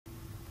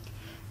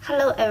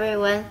Hello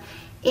everyone.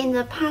 In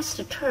the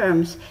past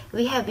terms,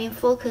 we have been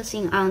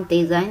focusing on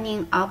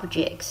designing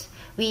objects.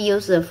 We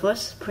use the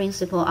first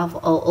principle of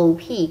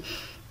OOP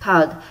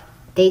called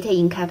data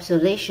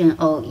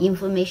encapsulation or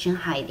information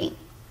hiding.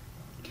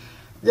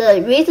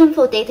 The reason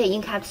for data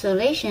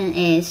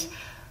encapsulation is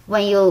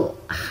when you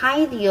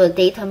hide your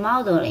data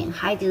modeling,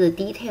 hide the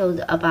details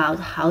about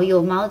how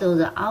you model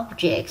the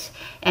objects,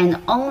 and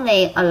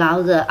only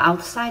allow the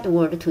outside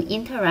world to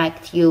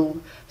interact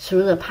you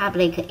through the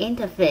public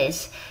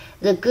interface.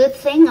 The good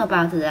thing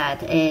about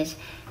that is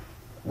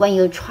when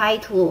you try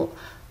to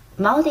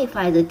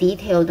modify the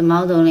detailed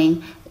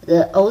modeling,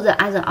 all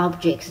the other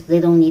objects,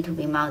 they don't need to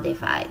be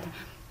modified.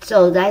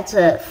 So that's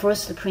the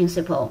first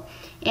principle.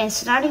 And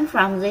starting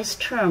from this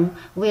term,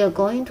 we are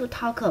going to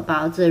talk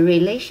about the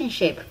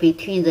relationship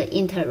between the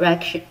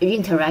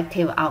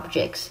interactive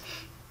objects.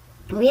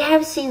 We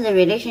have seen the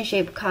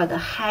relationship called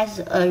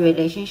has-a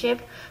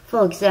relationship.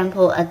 For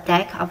example, a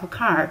deck of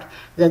cards.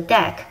 The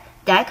deck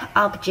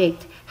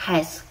object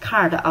has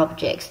card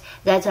objects.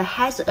 That's a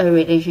has-a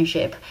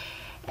relationship.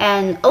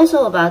 And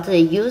also about the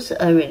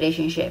use-a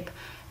relationship.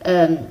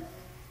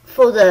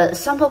 For the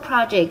sample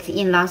project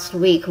in last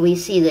week, we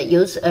see the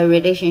use-a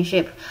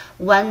relationship.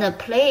 When a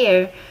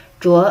player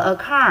draw a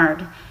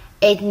card,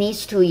 it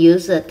needs to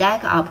use a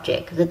deck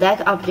object. The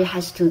deck object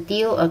has to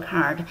deal a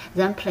card,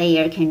 then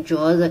player can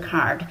draw the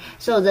card.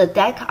 So the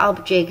deck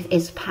object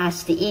is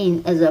passed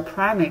in as a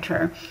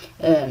parameter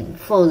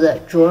for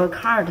the draw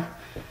card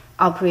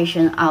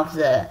operation of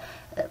the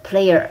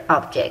player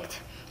object.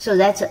 So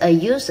that's a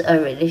use-a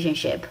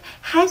relationship.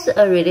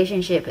 Has-a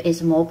relationship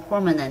is more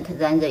permanent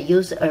than the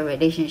use-a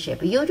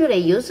relationship. Usually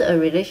use-a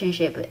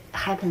relationship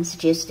happens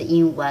just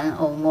in one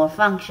or more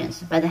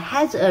functions, but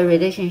has-a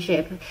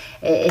relationship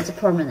is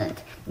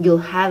permanent. You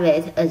have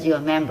it as your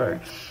member.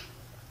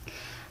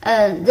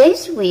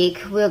 This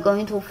week, we're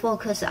going to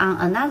focus on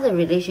another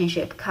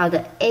relationship called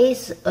the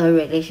is-a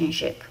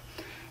relationship.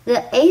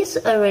 The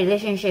is-a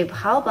relationship,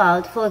 how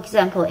about, for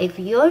example, if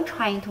you're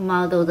trying to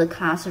model the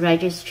class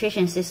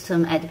registration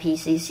system at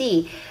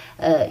PCC,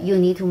 you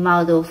need to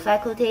model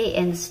faculty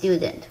and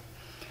student.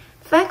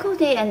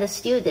 Faculty and the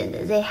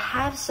student, they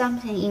have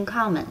something in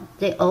common.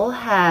 They all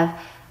have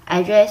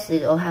address,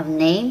 they all have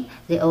name,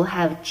 they all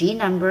have G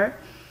number.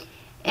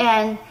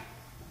 And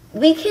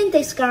we can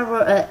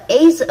discover an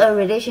is-a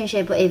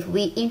relationship if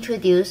we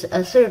introduce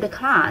a third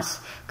class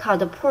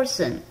called a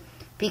person.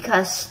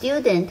 Because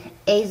student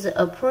is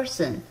a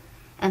person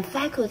and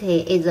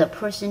faculty is a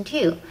person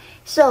too.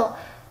 So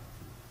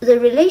the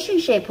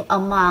relationship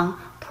among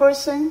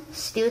person,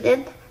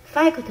 student,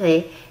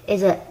 faculty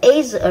is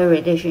a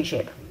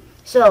relationship.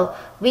 So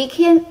we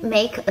can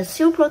make a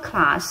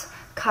superclass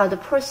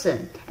called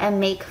person and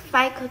make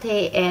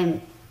faculty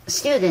and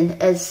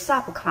student as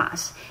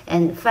subclass.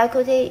 And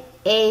faculty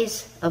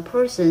is a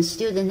person,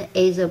 student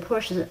is a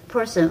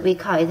person. We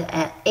call it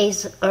an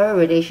is-a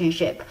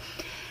relationship.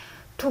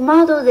 To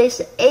model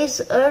this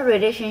is-a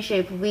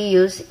relationship, we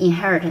use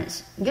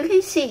inheritance. You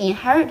can see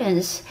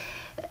inheritance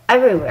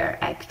everywhere,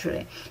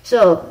 actually.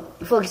 So,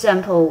 for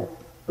example,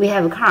 we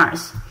have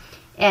cars,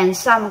 and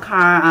some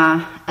cars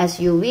are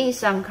SUV,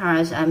 some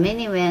cars are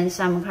minivan,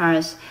 some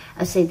cars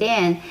are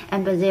sedan,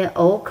 but they're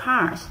all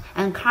cars.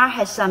 And car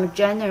has some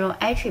general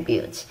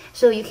attributes.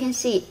 So you can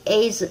see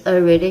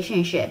is-a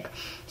relationship.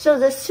 So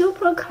the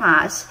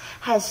superclass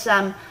has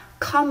some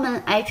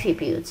common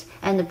attributes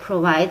and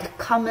provide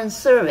common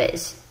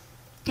service.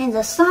 In the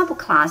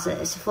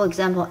subclasses, for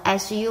example,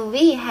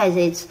 SUV has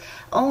its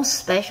own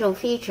special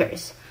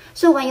features.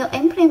 So when you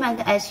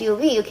implement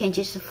SUV, you can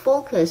just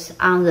focus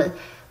on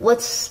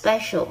what's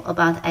special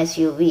about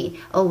SUV.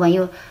 Or when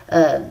you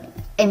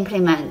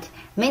implement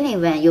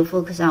minivan, you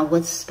focus on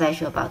what's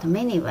special about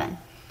minivan.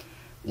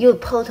 You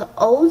put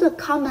all the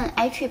common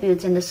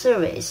attributes in the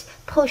service,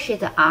 push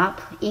it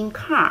up in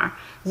car.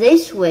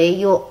 This way,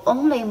 you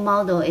only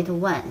model it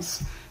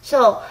once.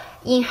 So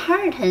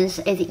inheritance,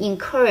 it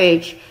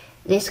encourages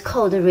this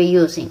code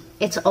reusing.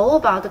 It's all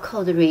about the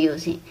code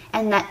reusing.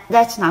 And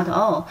that's not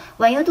all.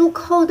 When you do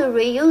code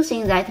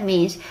reusing, that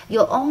means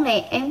you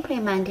only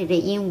implement it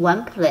in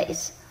one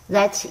place.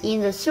 That's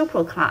in the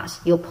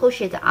superclass. You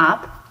push it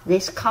up,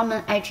 this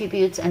common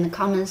attributes and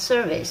common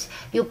service.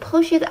 You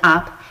push it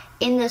up.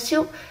 In the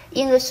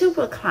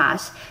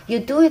superclass, you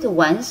do it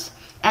once,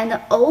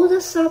 and all the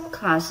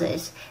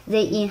subclasses,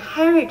 the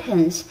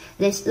inheritance,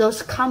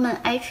 those common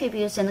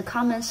attributes and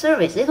common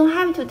service, they don't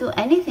have to do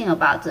anything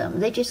about them.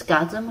 They just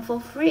got them for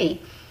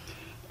free.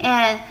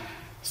 And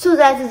so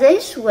that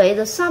this way,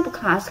 the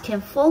subclass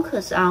can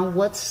focus on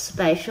what's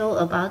special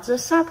about the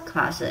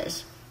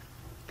subclasses.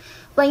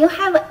 When you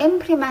have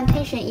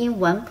implementation in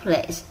one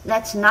place,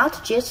 that's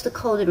not just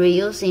code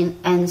reusing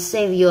and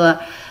save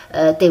your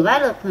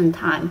development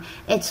time.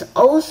 It's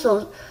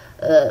also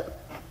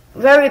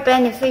very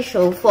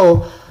beneficial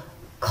for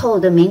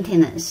code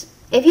maintenance.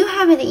 If you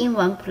have it in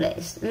one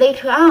place,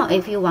 later on,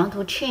 if you want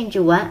to change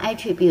one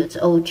attribute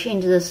or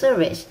change the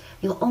service,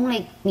 you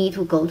only need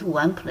to go to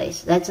one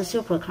place. That's a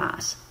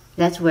superclass.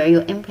 That's where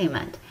you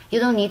implement. You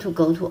don't need to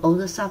go to all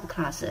the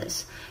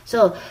subclasses.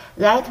 So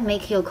that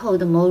make your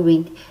code more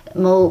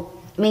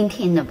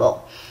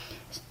maintainable.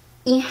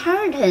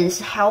 Inheritance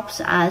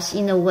helps us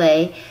in a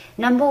way.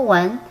 Number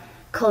one,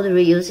 code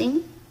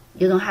reusing.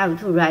 You don't have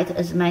to write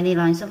as many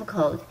lines of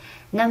code.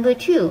 Number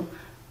two,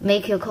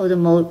 make your code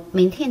more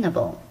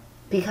maintainable.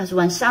 Because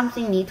when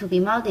something needs to be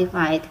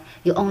modified,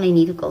 you only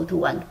need to go to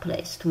one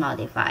place to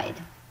modify it.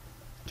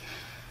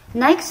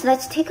 Next,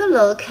 let's take a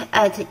look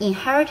at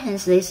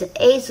inheritance. This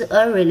is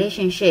a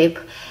relationship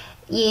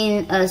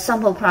in a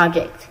sample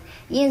project.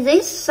 In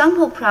this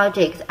sample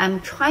project,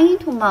 I'm trying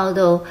to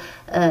model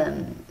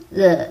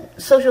the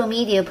social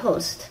media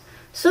post.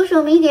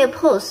 Social media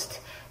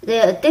post,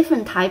 there are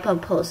different type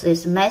of posts.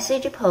 There's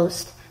message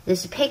post,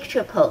 there's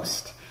picture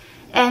post.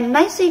 And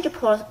message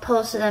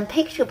post and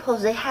picture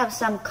post, they have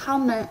some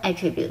common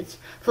attributes.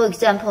 For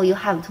example, you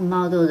have to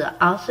model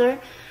the author,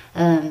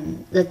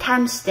 the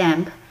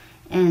timestamp,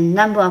 and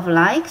number of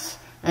likes,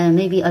 and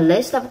maybe a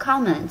list of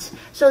comments.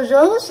 So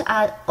those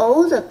are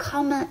all the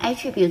common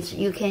attributes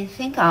you can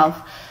think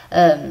of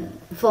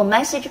for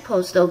message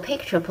post or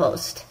picture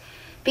post.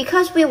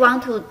 Because we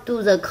want to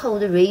do the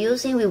code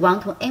reusing, we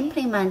want to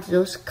implement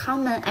those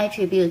common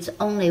attributes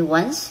only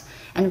once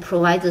and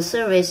provide the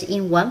service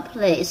in one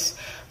place.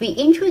 We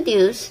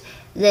introduce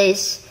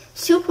this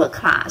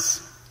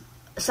superclass.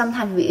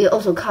 Sometimes we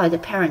also call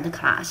it parent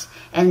class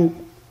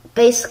and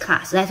base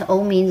class. That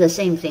all means the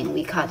same thing.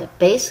 We call it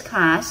base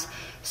class,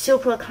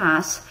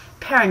 superclass,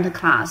 parent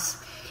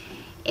class.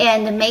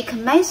 And make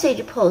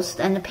message post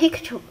and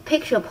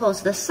picture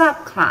post the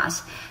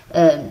subclass.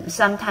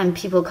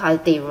 Sometimes people call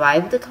it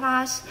derived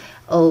class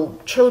or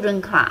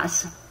children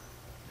class.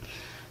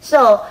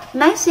 So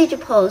message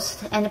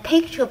post and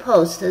picture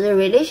post, the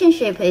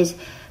relationship is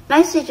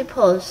message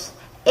post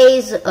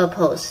is a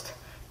post,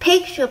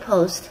 picture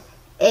post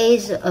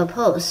is a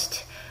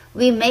post.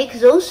 We make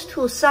those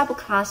two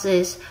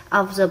subclasses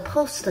of the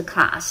post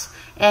class,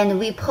 and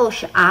we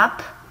push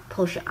up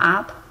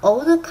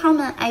all the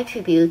common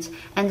attributes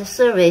and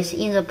service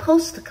in the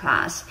post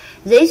class.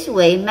 This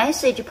way,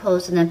 message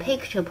post and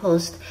picture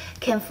post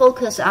can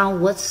focus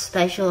on what's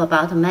special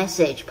about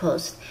message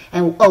post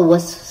and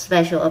what's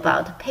special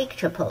about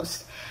picture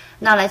post.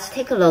 Now let's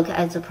take a look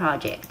at the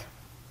project.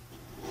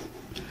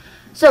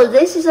 So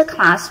this is a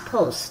class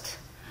post.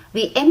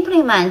 We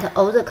implement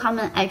all the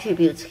common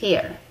attributes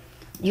here.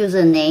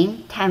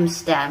 Username,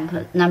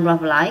 timestamp, number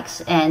of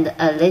likes, and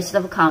a list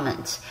of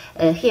comments.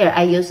 Here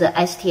I use the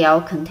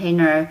STL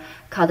container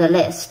called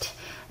list.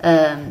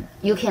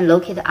 You can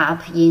look it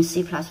up in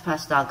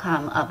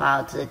c++.com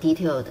about the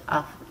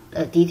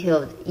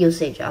detailed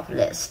usage of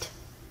list.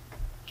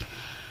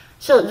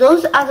 So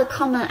those are the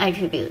common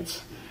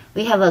attributes.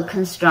 We have a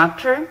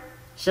constructor.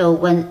 So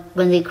when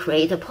they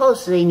create a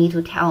post, they need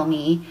to tell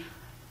me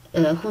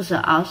who's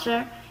the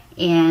author,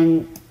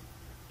 and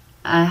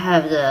I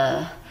have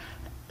the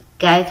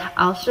get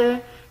author,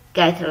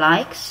 get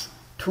likes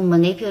to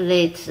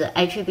manipulate the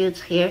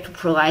attributes here to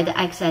provide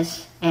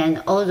access,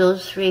 and all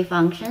those three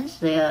functions,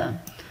 they are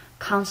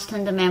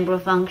constant member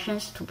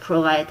functions to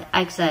provide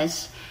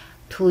access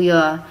to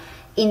your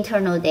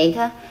internal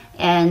data.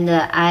 And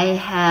I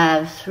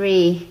have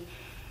three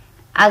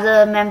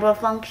other member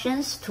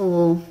functions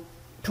to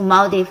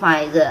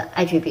modify the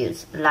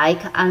attributes.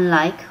 Like,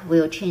 unlike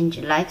will change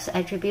likes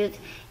attribute,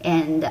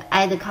 and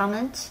add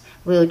comments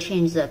will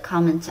change the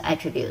comments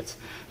attributes.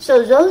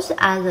 So those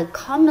are the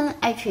common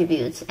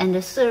attributes and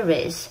the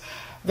service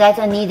that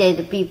are needed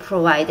to be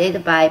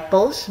provided by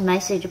both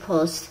message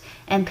post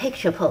and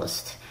picture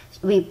post.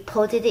 We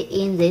put it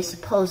in this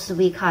post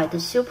we call it the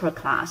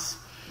superclass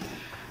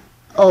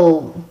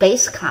or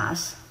base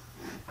class.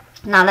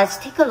 Now let's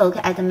take a look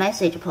at the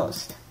message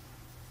post.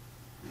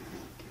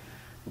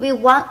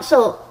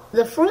 So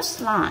the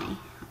first line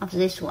of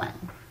this one,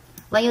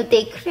 when you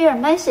declare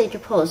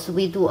message post,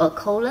 we do a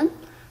colon,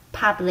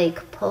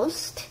 public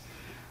post,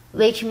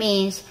 which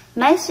means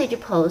message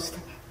post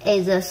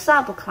is a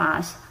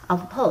subclass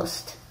of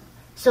post.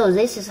 So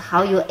this is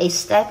how you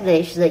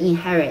establish the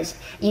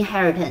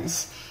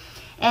inheritance.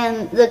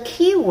 And the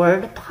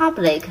keyword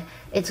public,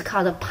 it's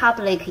called a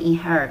public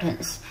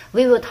inheritance.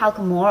 We will talk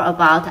more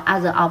about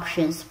other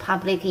options,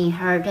 public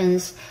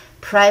inheritance,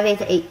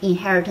 private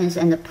inheritance,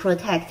 and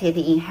protected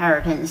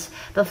inheritance.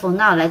 But for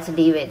now, let's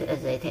leave it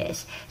as it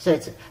is. So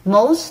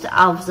most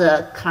of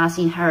the class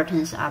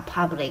inheritance are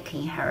public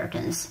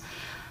inheritance.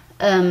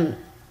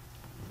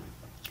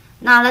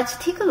 Now let's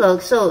take a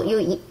look. So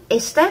you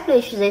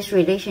establish this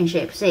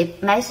relationship. Say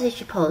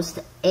message post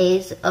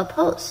is a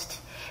post.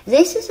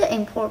 This is an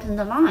important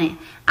line.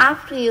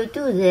 After you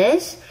do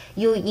this,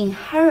 you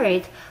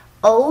inherit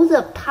all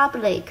the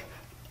public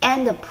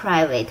and the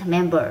private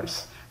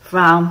members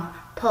from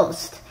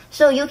post.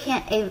 So you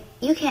can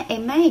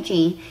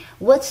imagine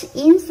what's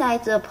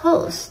inside the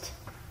post.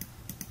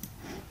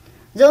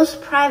 Those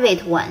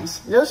private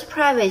ones, those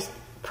private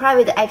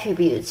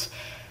attributes,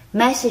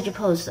 message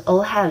posts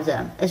all have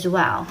them as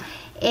well.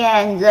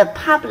 And the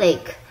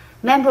public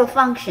member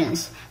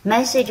functions,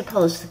 message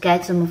post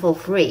gets them for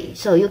free.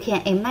 So you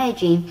can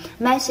imagine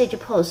message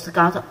post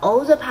got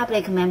all the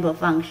public member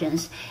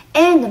functions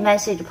and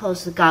message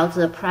post got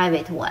the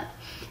private one.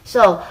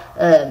 So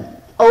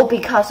all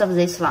because of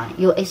this line,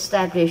 you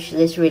establish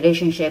this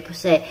relationship,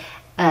 say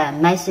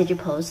message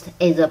post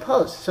is a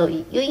post. So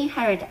you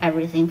inherit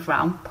everything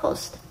from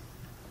post.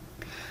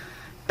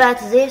 But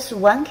there's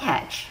one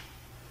catch.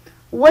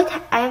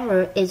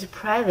 Whatever is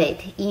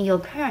private in your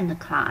parent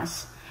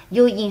class,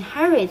 you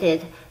inherit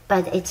it,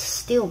 but it's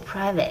still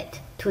private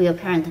to your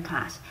parent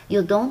class.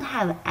 You don't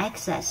have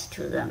access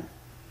to them.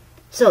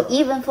 So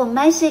even for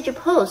message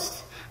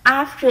post,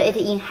 after it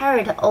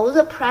inherits all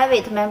the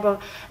private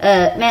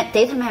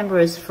data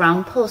members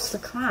from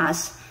post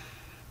class,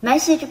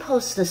 message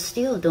post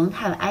still don't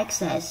have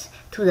access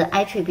to the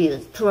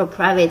attributes to a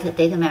private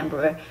data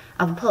member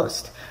of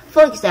post.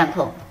 For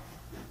example,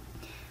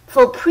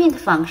 for print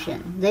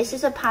function, this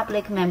is a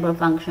public member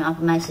function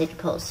of message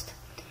post.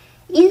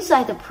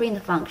 Inside the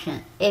print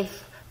function,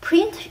 if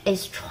print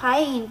is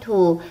trying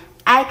to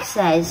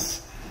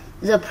access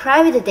the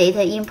private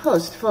data in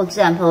post, for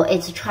example,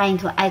 it's trying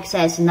to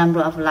access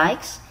number of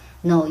likes,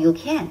 no, you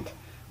can't,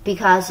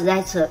 because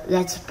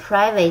that's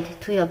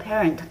private to your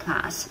parent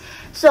class.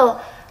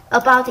 So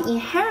about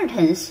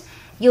inheritance,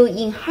 you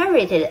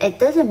inherit it, it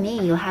doesn't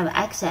mean you have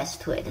access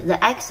to it.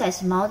 The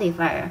access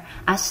modifier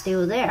are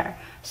still there.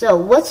 So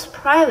what's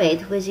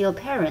private with your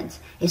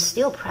parents is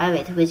still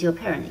private with your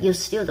parent. You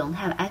still don't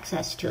have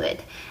access to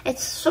it.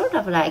 It's sort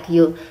of like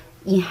you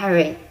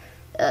inherit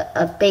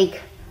a big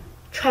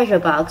treasure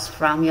box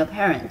from your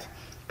parent.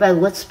 But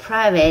what's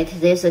private,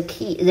 there's a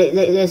key,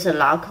 there's a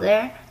lock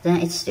there,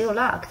 then it's still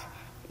locked.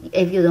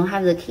 If you don't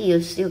have the key,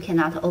 you still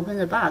cannot open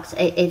the box.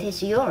 It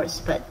is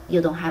yours, but you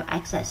don't have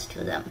access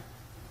to them.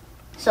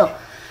 So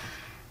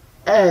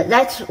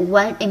that's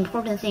one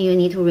important thing you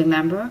need to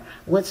remember.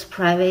 What's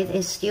private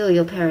is still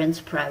your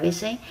parents'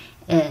 privacy.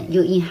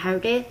 You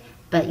inherit it,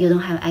 but you don't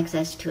have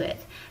access to it.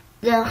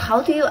 Then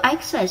how do you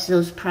access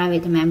those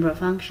private member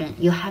functions?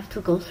 You have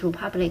to go through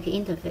public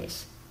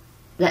interface.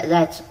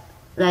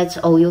 That's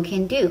all you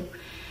can do.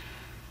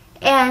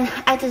 And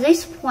at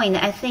this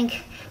point, I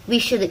think we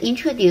should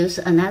introduce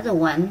another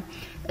one.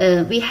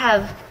 We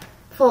have,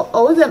 for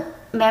all the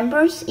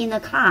members in the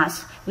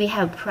class, we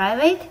have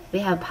private, we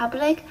have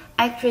public.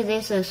 Actually,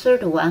 there's a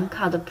third one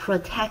called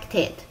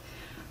protected.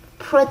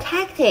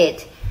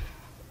 Protected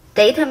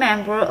data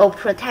member or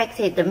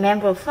protected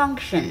member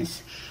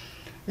functions,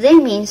 they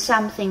mean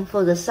something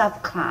for the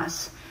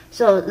subclass.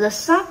 So the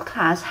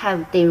subclass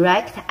have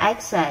direct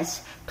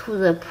access to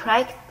the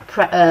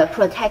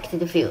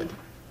protected field,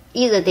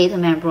 either data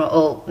member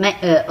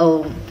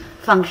or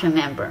function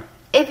member.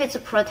 If it's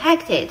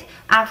protected,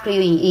 after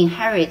you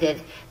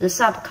inherited the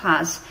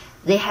subclass,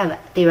 they have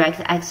direct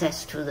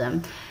access to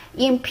them.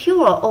 In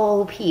pure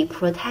OOP,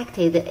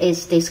 protected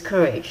is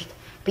discouraged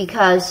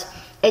because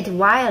it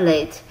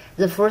violates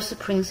the first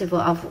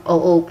principle of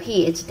OOP,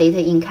 it's data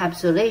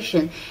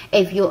encapsulation.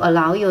 If you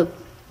allow your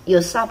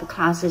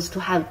subclasses to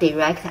have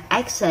direct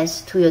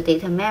access to your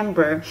data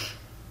member,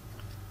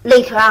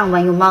 later on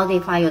when you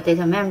modify your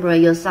data member,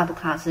 your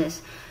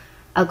subclasses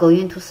are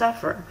going to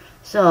suffer.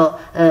 So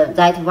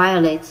that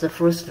violates the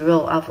first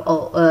rule of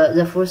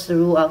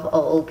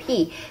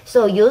OOP.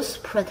 So use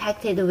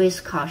protected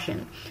with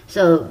caution.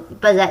 So,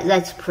 but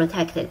that's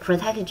protected.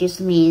 Protected just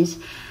means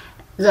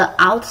the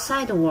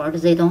outside world,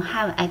 they don't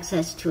have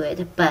access to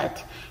it,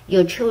 but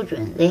your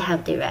children, they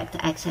have direct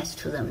access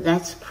to them.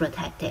 That's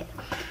protected.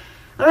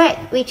 All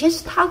right, we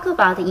just talked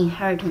about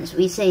inheritance.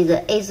 We say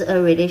that is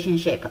a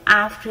relationship.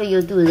 After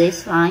you do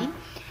this line,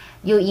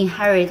 you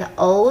inherit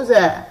all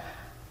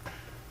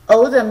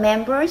the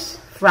members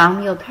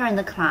from your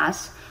parent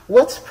class.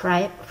 What's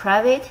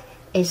private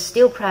is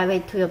still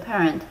private to your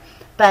parent,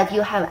 but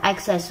you have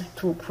access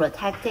to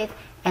protected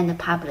and the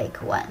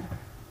public one.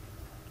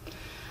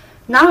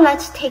 Now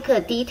let's take a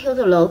detailed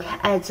look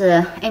at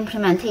the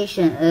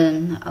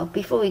implementation.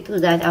 Before we do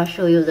that, I'll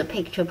show you the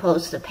picture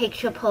post. The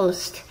picture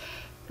post,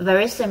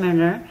 very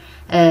similar.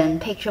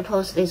 Picture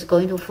post is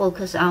going to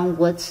focus on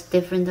what's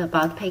different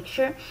about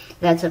picture.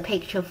 That's a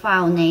picture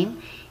file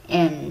name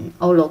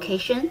or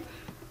location,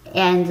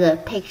 and the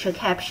picture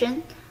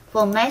caption.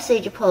 For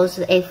message post,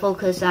 it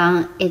focuses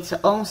on its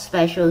own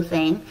special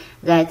thing,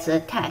 that's a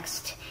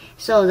text.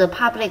 So the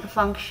public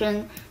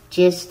function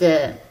just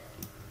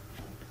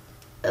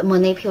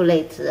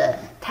manipulates the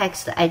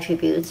text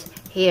attributes.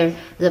 Here,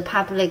 the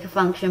public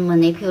function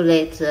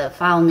manipulates the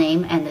file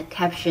name and the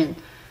caption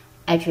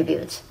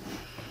attributes.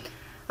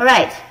 All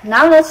right,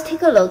 now let's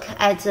take a look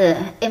at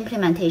the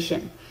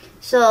implementation.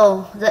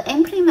 So the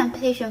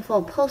implementation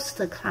for post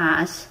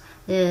class,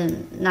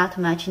 not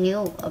much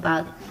new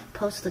about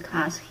post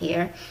class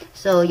here.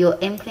 So you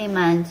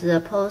implement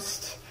the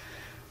post,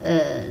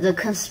 the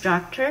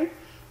constructor,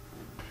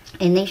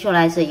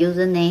 initialize the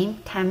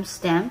username,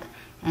 timestamp,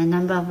 and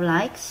number of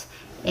likes,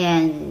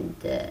 and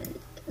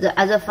the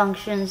other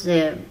functions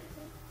are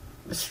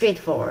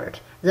straightforward.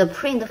 The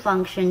print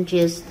function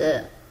just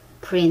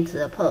print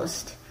the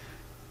post.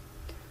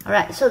 All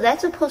right, so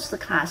that's a post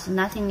class,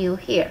 nothing new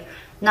here.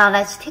 Now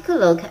let's take a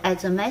look at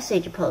the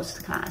message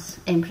post class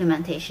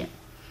implementation.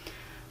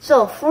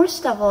 So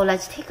first of all,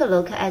 let's take a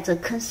look at the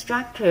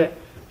constructor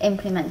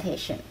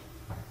implementation.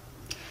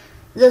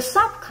 The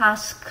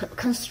subclass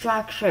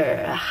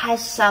constructor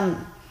has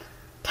some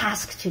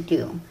task to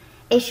do.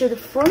 It should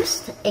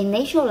first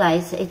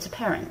initialize its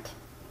parent,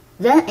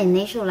 then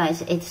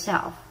initialize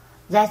itself.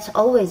 That's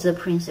always the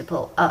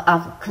principle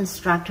of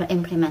constructor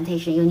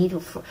implementation. You need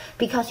to,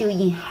 because you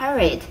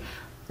inherit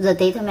the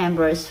data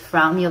members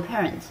from your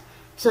parents.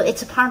 So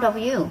it's a part of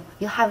you.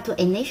 You have to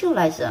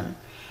initialize them.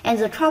 And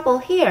the trouble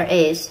here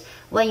is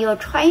when you're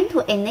trying to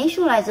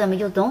initialize them,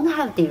 you don't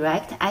have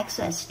direct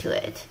access to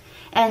it.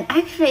 And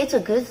actually, it's a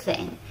good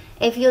thing.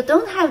 If you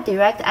don't have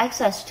direct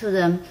access to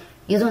them,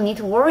 you don't need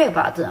to worry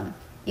about them.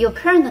 Your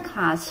parent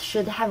class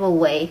should have a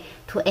way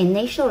to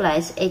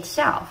initialize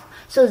itself.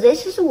 So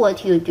this is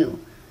what you do.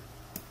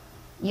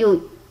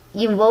 You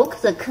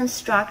invoke the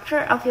constructor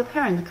of your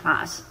parent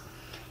class.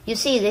 You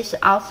see this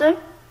author?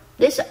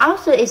 This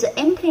author is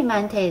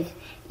implemented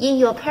in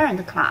your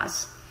parent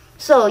class.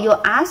 So you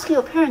ask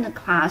your parent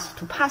class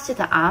to pass it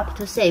up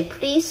to say,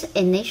 please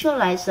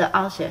initialize the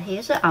author.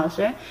 Here's the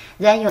author.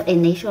 Then you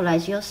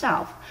initialize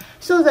yourself.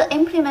 So the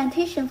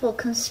implementation for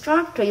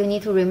constructor, you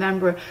need to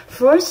remember,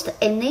 first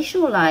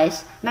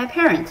initialize my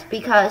parent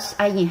because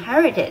I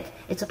inherited.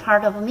 It's a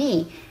part of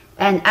me.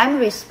 And I'm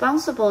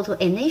responsible to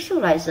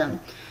initialize them.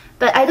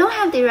 But I don't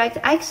have direct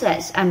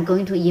access. I'm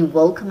going to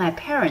invoke my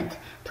parent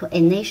to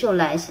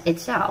initialize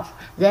itself.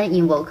 Then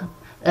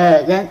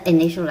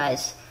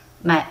initialize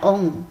my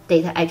own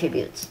data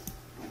attributes.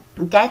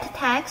 Get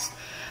text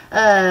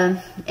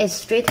is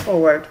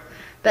straightforward.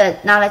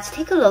 But now let's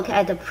take a look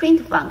at the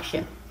print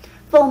function.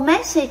 For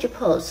message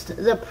post,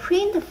 the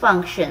print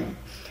function,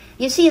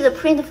 you see the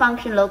print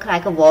function look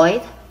like a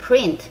void,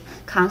 print,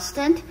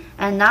 constant.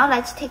 And now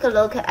let's take a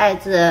look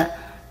at the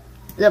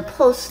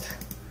post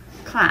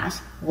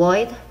class,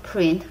 void,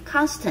 print,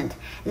 constant.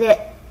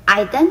 They're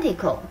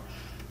identical.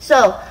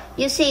 So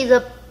you see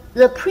the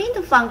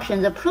print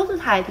function, the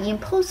prototype in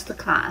post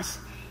class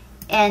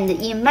and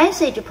in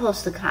message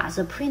post class,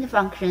 the print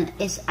function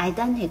is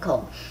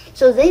identical.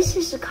 So this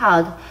is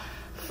called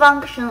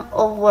function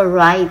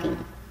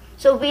overriding.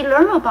 So we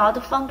learned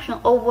about function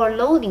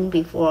overloading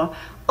before.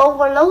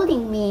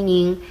 Overloading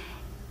meaning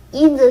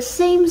in the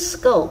same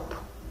scope.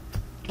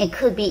 It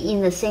could be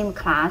in the same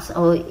class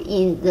or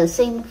in the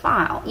same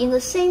file. In the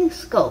same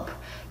scope,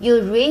 you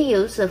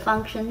reuse the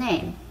function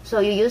name. So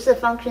you use the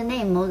function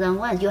name more than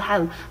once. You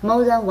have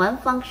more than one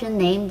function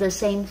named the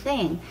same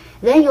thing.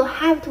 Then you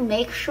have to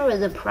make sure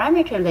the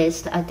parameter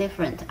lists are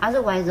different.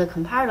 Otherwise, the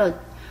compiler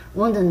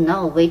won't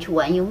know which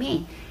one you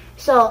mean.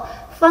 So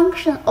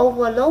function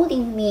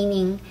overloading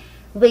meaning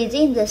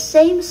within the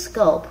same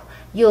scope,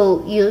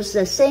 you use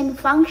the same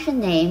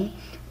function name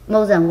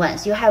more than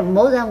once. You have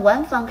more than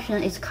one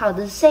function, it's called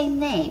the same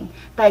name,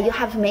 but you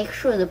have to make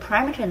sure the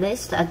parameter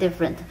lists are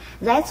different.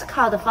 That's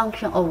called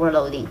function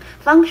overloading.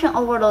 Function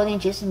overloading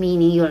just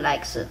meaning you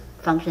like the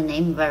function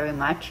name very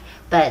much,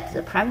 but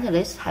the parameter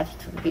list has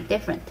to be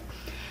different.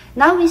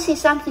 Now we see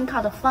something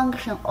called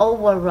function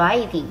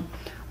overriding.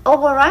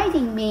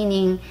 Overriding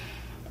meaning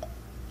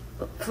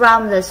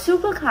from the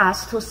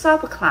superclass to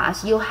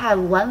subclass, you have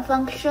one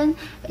function,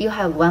 you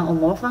have one or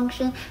more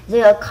function.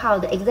 They are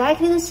called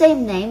exactly the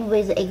same name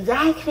with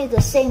exactly the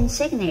same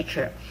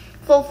signature.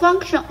 For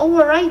function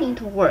overriding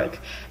to work,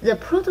 the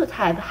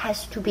prototype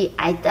has to be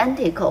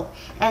identical.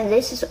 And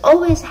this is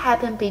always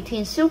happen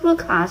between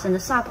superclass and the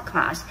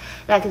subclass.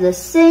 Like the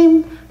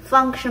same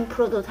function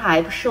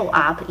prototype show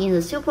up in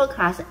the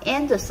superclass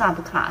and the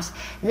subclass.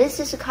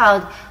 This is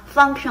called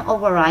function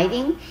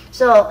overriding.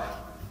 So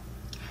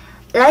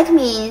that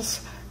means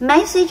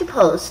message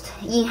post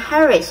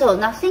inherit. So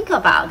now think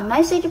about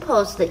message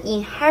post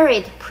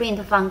inherit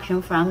print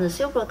function from the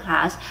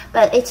superclass,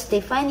 but it's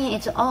defining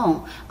its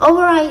own.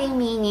 Overriding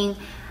meaning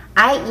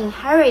I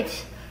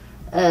inherit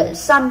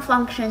some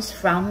functions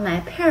from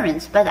my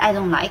parents, but I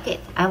don't like it.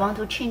 I want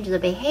to change the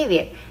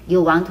behavior.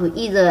 You want to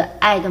either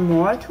add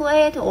more to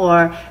it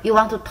or you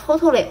want to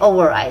totally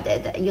override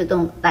it. You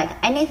don't like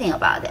anything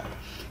about it.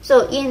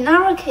 So in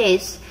our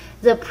case,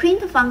 the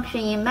print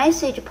function in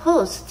message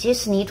post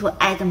just need to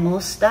add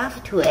more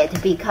stuff to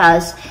it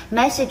because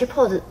message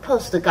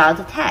post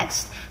got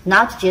text,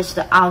 not just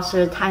the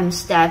author,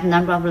 timestamp,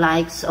 number of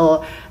likes,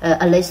 or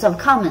a list of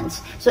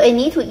comments. So it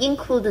need to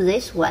include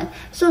this one.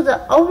 So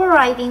the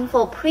overriding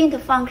for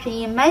print function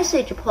in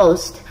message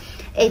post,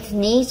 it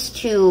needs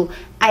to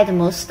add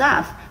more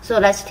stuff. So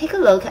let's take a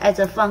look at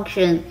the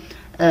function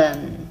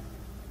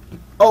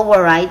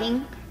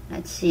overriding.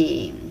 Let's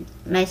see,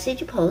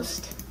 message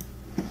post.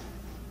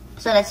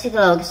 So let's take a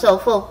look. So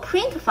for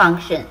print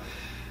function,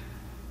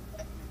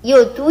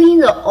 you're doing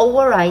the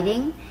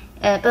overriding,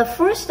 but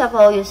first of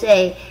all, you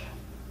say,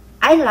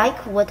 I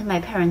like what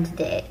my parent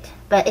did,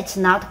 but it's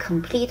not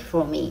complete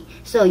for me.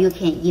 So you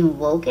can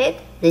invoke it.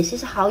 This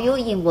is how you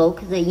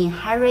invoke the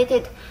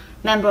inherited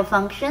member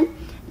function.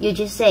 You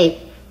just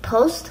say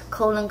post : :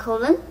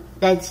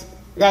 that's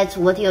That's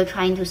what you're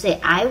trying to say.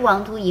 I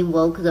want to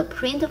invoke the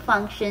print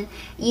function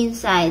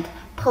inside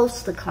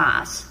post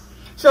class.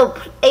 So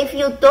if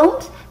you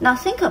don't, now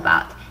think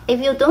about, if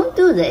you don't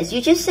do this,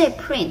 you just say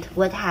print,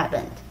 what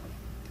happened?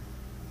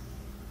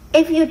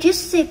 If you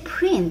just say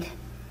print,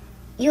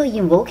 you're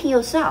invoking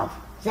yourself.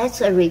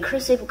 That's a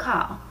recursive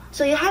call.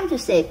 So you have to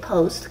say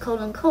post :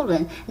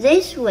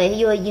 This way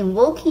you're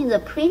invoking the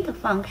print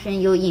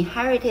function you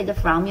inherited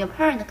from your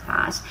parent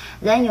class,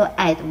 then you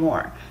add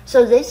more.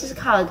 So this is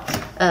called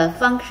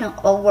function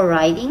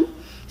overriding.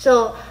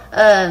 So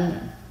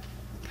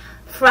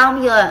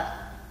from the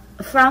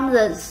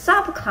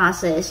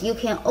subclasses, you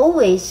can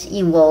always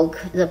invoke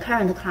the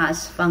parent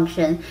class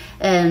function.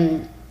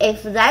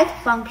 If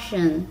that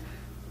function,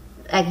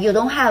 like you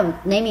don't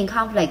have naming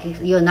conflict,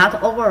 you're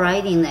not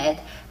overriding it.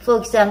 For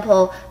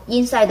example,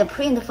 inside the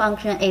print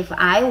function, if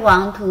I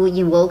want to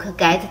invoke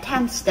get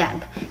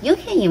timestamp, you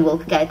can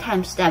invoke get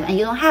timestamp, and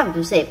you don't have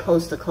to say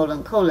post :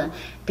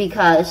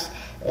 because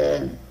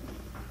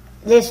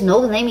there's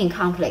no naming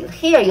conflict.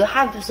 Here you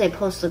have to say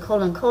post :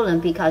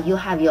 because you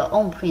have your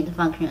own print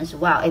function as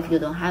well. If you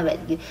don't have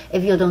it,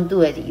 if you don't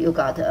do it, you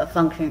got a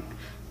function,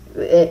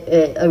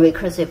 a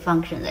recursive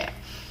function there.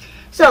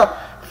 So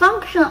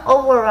function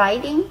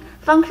overriding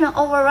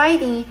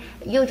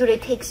usually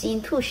takes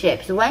in two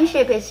shapes. One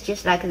shape is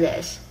just like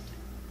this.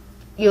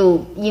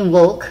 You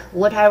invoke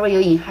whatever you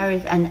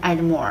inherit and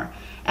add more.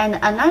 And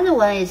another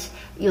one is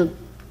you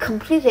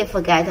completely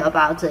forget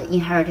about the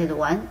inherited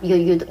one.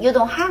 You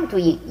don't have to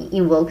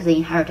invoke the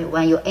inherited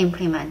one. You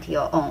implement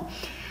your own.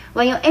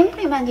 When you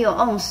implement your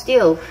own,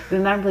 still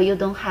remember you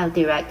don't have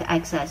direct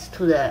access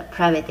to the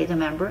private data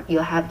member. You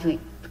have to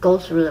go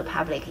through the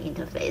public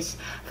interface.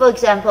 For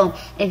example,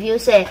 if you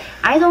say,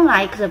 I don't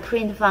like the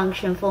print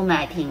function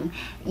formatting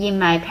in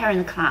my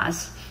parent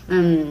class,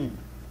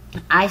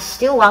 I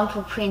still want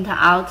to print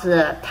out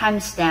the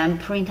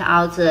timestamp, print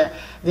out the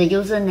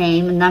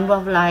username, number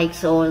of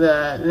likes, or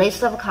the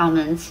list of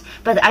comments,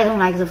 but I don't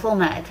like the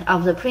format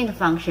of the print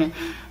function,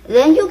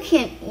 then you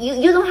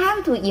don't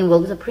have to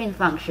invoke the print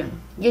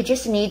function. You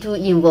just need to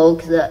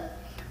invoke the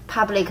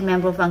public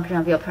member function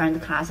of your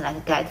parent class,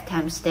 like get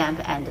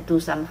timestamp and do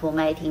some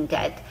formatting,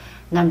 get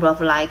number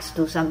of likes,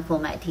 do some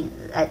formatting.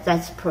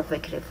 That's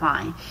perfectly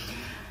fine.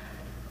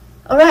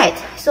 All right,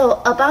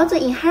 so about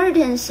the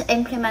inheritance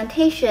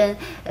implementation,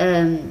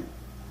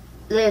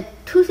 the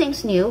two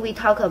things new we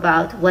talk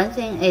about. One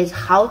thing is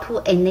how to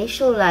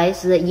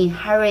initialize the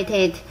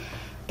inherited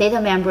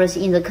data members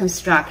in the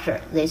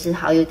constructor. This is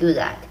how you do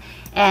that.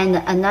 And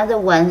another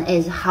one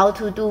is how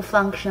to do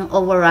function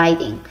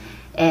overriding.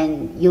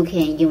 And you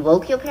can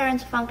invoke your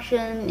parent's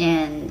function,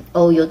 and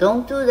you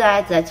don't do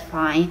that, that's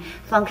fine.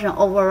 Function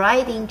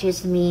overriding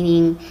just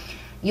meaning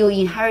you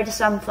inherit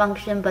some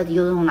function but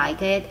you don't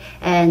like it.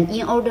 And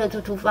in order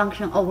to do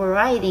function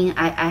overriding,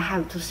 I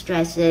have to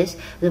stress this,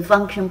 the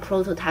function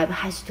prototype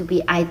has to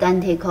be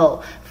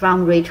identical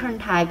from return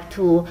type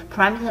to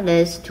parameter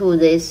list to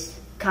this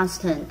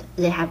constant.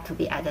 They have to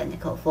be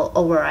identical for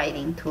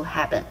overriding to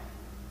happen.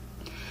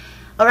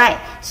 Alright,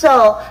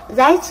 so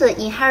that's the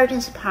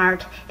inheritance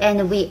part,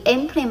 and we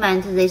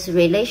implement this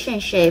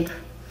relationship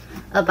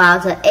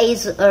about the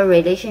is-a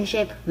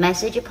relationship,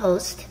 message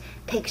post,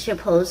 picture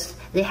post.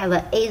 They have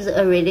an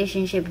is-a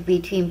relationship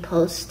between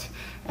post,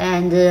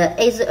 and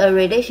is-a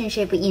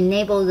relationship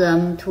enable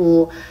them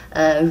to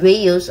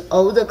reuse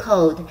all the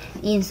code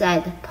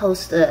inside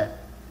post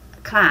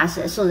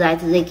class so that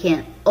they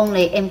can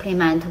only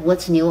implement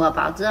what's new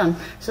about them.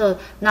 So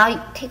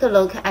now take a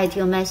look at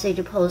your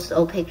message post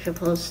or picture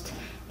post.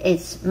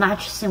 It's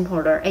much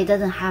simpler. It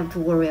doesn't have to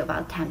worry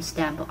about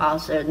timestamp,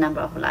 author, number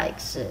of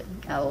likes,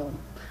 or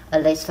a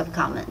list of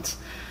comments.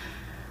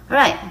 All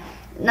right,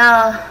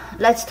 now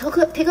let's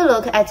take a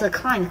look at the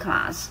client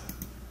class.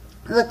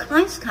 The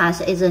client class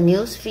is a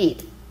news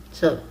feed,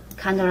 so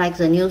kind of like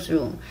the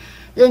newsroom.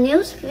 The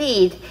news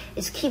feed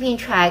is keeping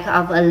track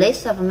of a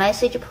list of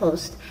message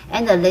posts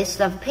and a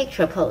list of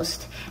picture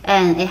posts,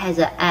 and it has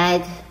an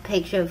add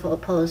picture for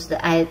post,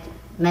 add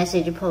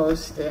message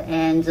post,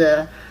 and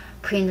the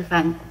print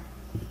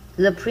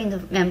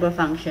member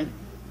function.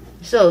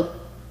 So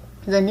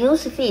the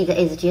news feed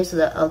is just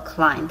a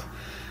client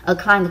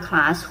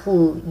class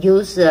who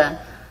use the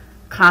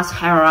class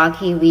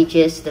hierarchy we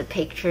just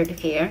pictured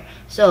here.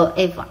 So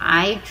if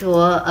I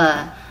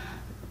draw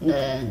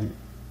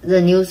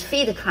the news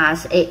feed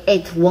class,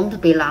 it won't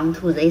belong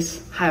to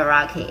this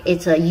hierarchy.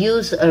 It's a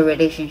use-a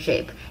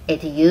relationship.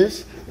 It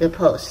use the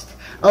post.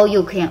 Or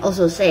you can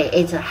also say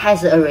it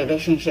has a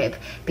relationship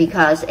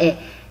because it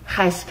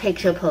has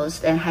picture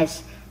post and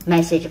has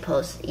message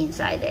post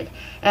inside it.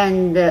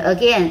 And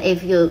again,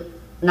 if you're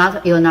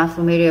not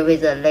familiar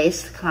with the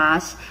list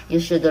class, you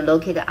should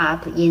look it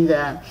up in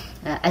the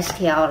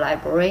STL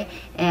library.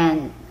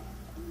 And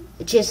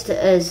just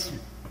as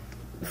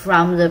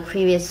from the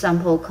previous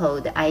sample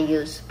code, I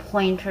use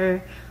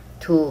pointer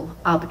to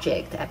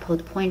object. I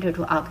put pointer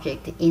to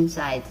object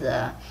inside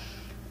the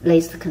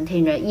list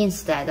container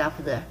instead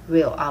of the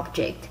real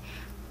object.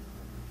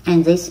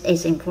 And this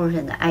is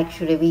important.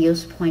 Actually, we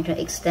use pointer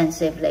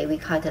extensively. We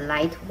call it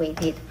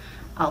light-weighted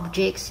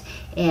objects.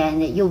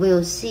 And you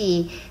will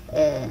see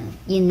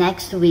in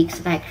next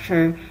week's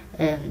lecture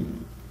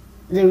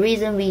the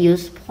reason we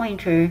use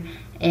pointer,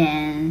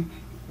 and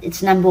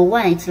it's number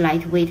one, it's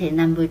lightweighted.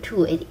 Number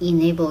two, it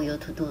enables you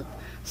to do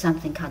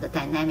something called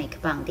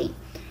dynamic bonding.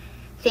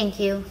 Thank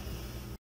you.